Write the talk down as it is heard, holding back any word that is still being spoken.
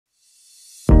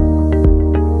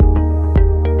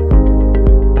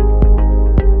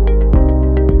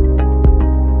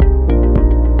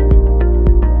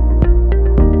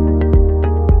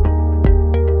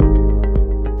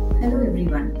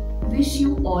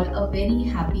all a very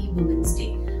happy Women's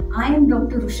Day. I am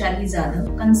Dr. Rushali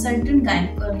Jadhav, consultant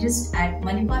gynecologist at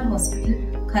Manipal Hospital,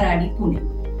 Kharadi,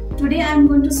 Pune. Today I am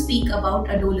going to speak about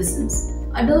adolescence.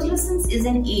 Adolescence is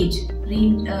an age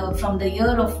from the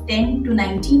year of 10 to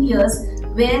 19 years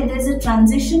where there is a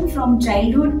transition from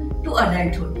childhood to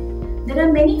adulthood. There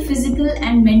are many physical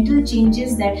and mental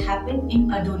changes that happen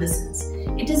in adolescence.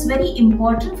 It is very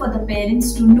important for the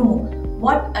parents to know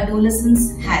what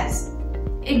adolescence has.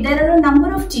 There are a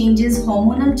number of changes,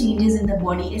 hormonal changes in the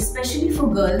body, especially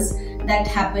for girls, that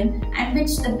happen and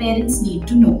which the parents need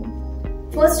to know.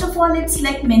 First of all, it's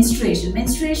like menstruation.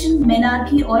 Menstruation,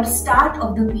 menarche, or start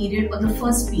of the period or the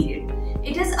first period.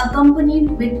 It is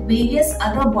accompanied with various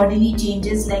other bodily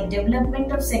changes like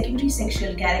development of secondary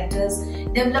sexual characters,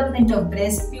 development of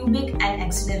breast, pubic and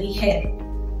axillary hair.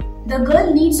 The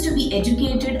girl needs to be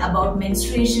educated about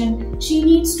menstruation. She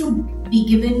needs to be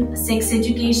given sex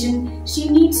education. She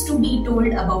needs to be told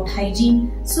about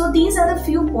hygiene. So these are the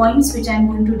few points which I am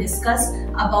going to discuss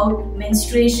about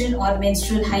menstruation or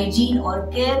menstrual hygiene or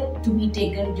care to be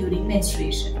taken during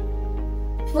menstruation.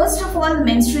 First of all,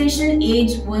 menstruation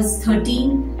age was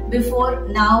 13. Before,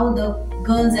 now the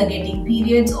girls are getting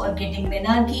periods or getting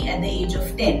menarche at the age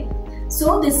of 10.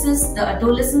 So this is the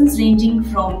adolescence ranging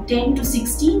from 10 to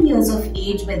 16 years of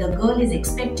age where the girl is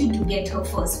expected to get her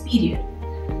first period.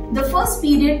 The first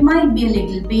period might be a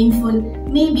little painful,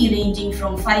 maybe ranging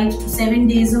from 5 to 7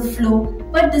 days of flow,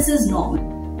 but this is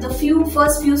normal. The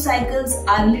first few cycles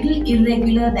are a little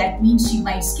irregular, that means she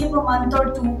might skip a month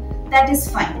or two, that is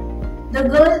fine. The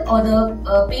girl or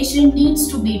the patient needs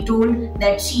to be told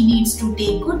that she needs to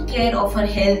take good care of her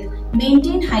health,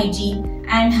 maintain hygiene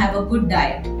and have a good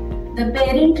diet. The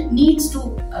parent needs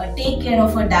to take care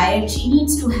of her diet. She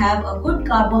needs to have a good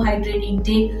carbohydrate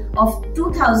intake of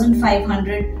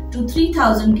 2500 to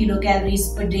 3000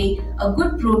 kilocalories per day, a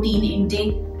good protein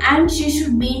intake, and she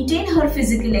should maintain her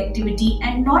physical activity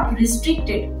and not restrict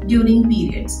it during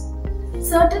periods.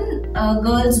 Certain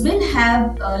girls will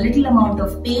have a little amount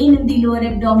of pain in the lower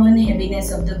abdomen,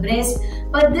 heaviness of the breast,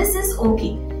 but this is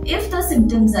okay. If the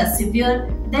symptoms are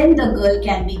severe, then the girl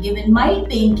can be given mild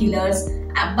painkillers,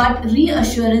 but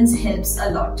reassurance helps a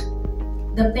lot.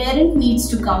 The parent needs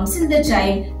to counsel the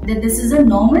child that this is a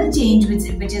normal change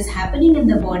which is happening in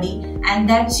the body and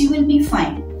that she will be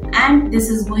fine, and this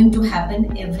is going to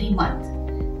happen every month.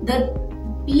 The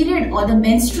period or the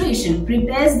menstruation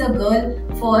prepares the girl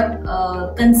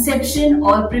for conception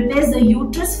or prepares the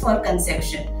uterus for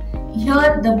conception.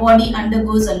 Here the body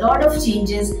undergoes a lot of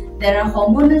changes. There are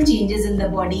hormonal changes in the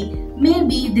body.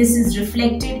 Maybe this is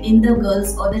reflected in the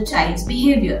girl's or the child's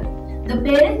behavior. The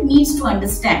parent needs to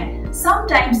understand.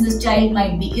 Sometimes this child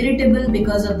might be irritable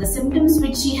because of the symptoms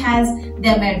which she has.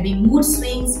 There might be mood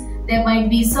swings. There might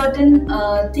be certain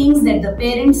things that the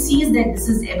parent sees that this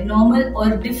is abnormal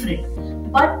or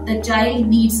different. But the child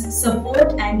needs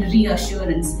support and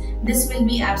reassurance. This will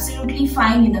be absolutely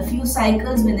fine in a few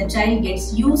cycles when the child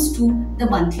gets used to the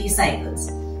monthly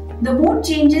cycles. The mood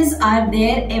changes are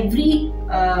there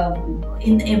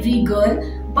in every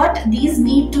girl, but these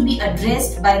need to be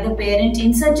addressed by the parent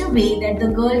in such a way that the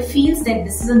girl feels that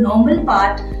this is a normal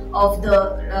part of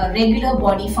the regular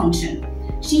body function.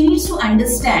 She needs to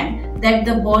understand that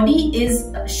the body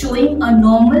is showing a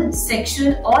normal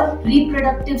sexual or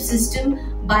reproductive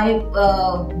system by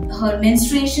her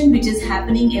menstruation, which is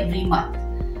happening every month.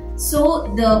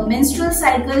 So the menstrual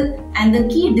cycle and the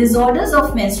key disorders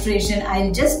of menstruation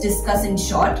I'll just discuss in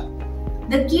short.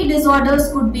 The key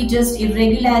disorders could be just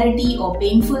irregularity or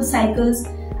painful cycles,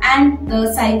 and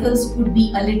the cycles could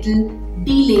be a little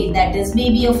delayed, that is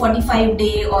maybe a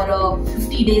 45-day or a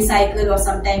 50-day cycle or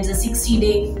sometimes a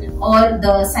 60-day, or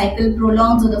the cycle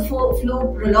prolongs or the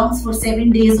flow prolongs for 7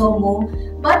 days or more.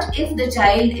 But if the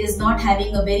child is not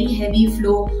having a very heavy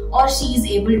flow or she is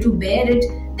able to bear it,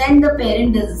 then the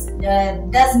parent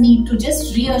does need to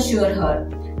just reassure her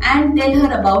and tell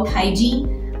her about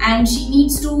hygiene, and she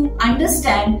needs to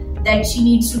understand that she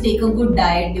needs to take a good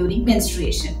diet during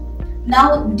menstruation.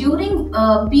 Now during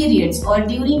periods or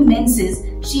during menses,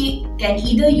 she can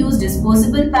either use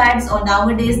disposable pads or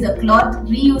nowadays the cloth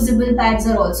reusable pads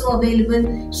are also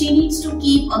available. She needs to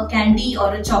keep a candy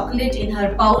or a chocolate in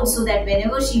her pouch so that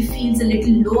whenever she feels a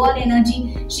little low on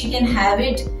energy, she can have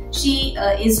it. She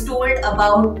is told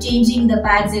about changing the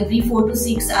pads every 4 to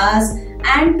 6 hours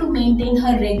and to maintain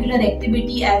her regular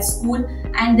activity at school,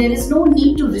 and there is no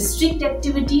need to restrict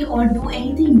activity or do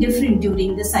anything different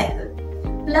during the cycle.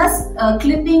 Plus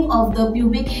clipping of the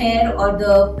pubic hair or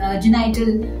the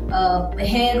genital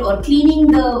hair or cleaning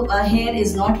the hair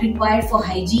is not required for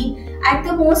hygiene, At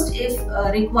the most, if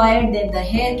required, then the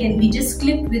hair can be just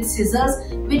clipped with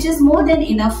scissors, which is more than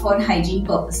enough for hygiene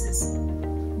purposes.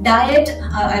 Diet,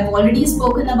 I've already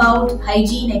spoken about.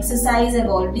 Hygiene, exercise, I've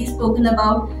already spoken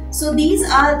about. So these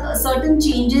are certain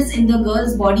changes in the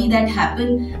girl's body that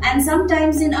happen, and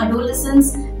sometimes in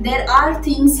adolescence there are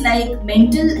things like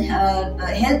mental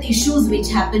health issues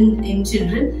which happen in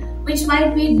children, which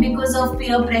might be because of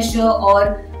peer pressure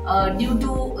or due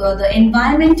to the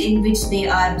environment in which they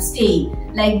are staying,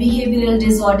 like behavioral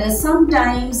disorders,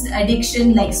 sometimes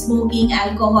addiction like smoking,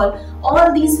 alcohol.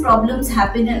 All these problems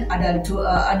happen in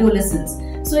adolescence.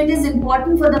 So it is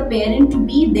important for the parent to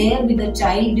be there with the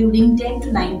child during 10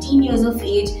 to 19 years of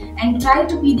age and try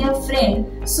to be their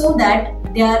friend, so that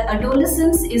their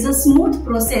adolescence is a smooth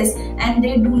process and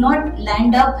they do not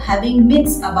land up having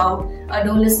myths about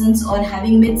adolescence or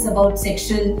having myths about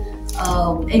sexual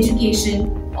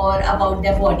education or about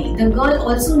their body. The girl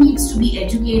also needs to be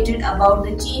educated about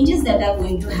the changes that are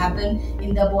going to happen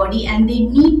in the body, and they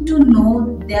need to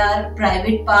know their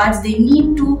private parts. They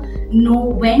need to know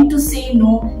when to say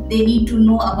no. They need to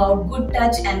know about good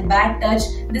touch and bad touch.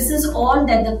 This is all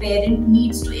that the parent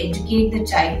needs to educate the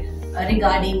child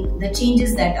regarding the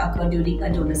changes that occur during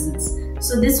adolescence.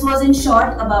 So this was in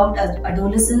short about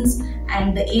adolescence,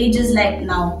 and the age is like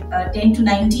now 10 to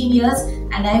 19 years,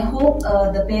 and I hope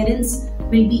the parents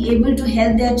will be able to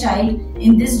help their child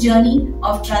in this journey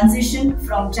of transition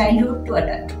from childhood to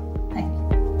adulthood.